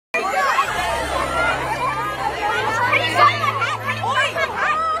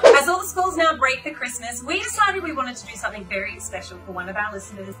celebrate for Christmas, we decided we wanted to do something very special for one of our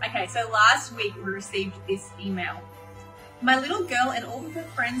listeners. Okay, so last week we received this email. My little girl and all of her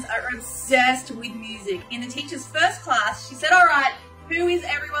friends are obsessed with music. In the teacher's first class, she said, all right, who is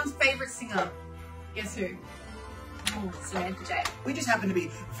everyone's favourite singer? Guess who? Oh, Samantha Jade. We just happen to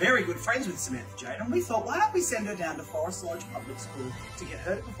be very good friends with Samantha Jade, and we thought, why don't we send her down to Forest Lodge Public School to get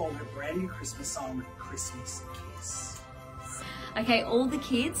her to perform her brand new Christmas song, Christmas Kiss. Okay, all the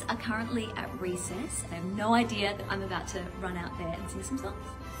kids are currently at recess. They have no idea that I'm about to run out there and sing some songs.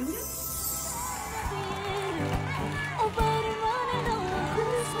 Here we go.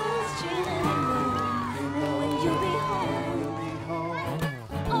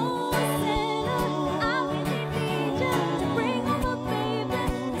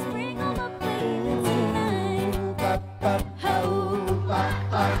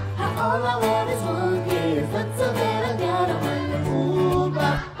 All I want is one kiss, that's so that I gotta wonder. Ooh,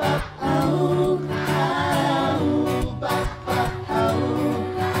 ba, ba, oh, oh, ba, ba, oh,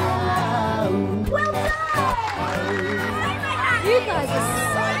 oh. Well done! You guys are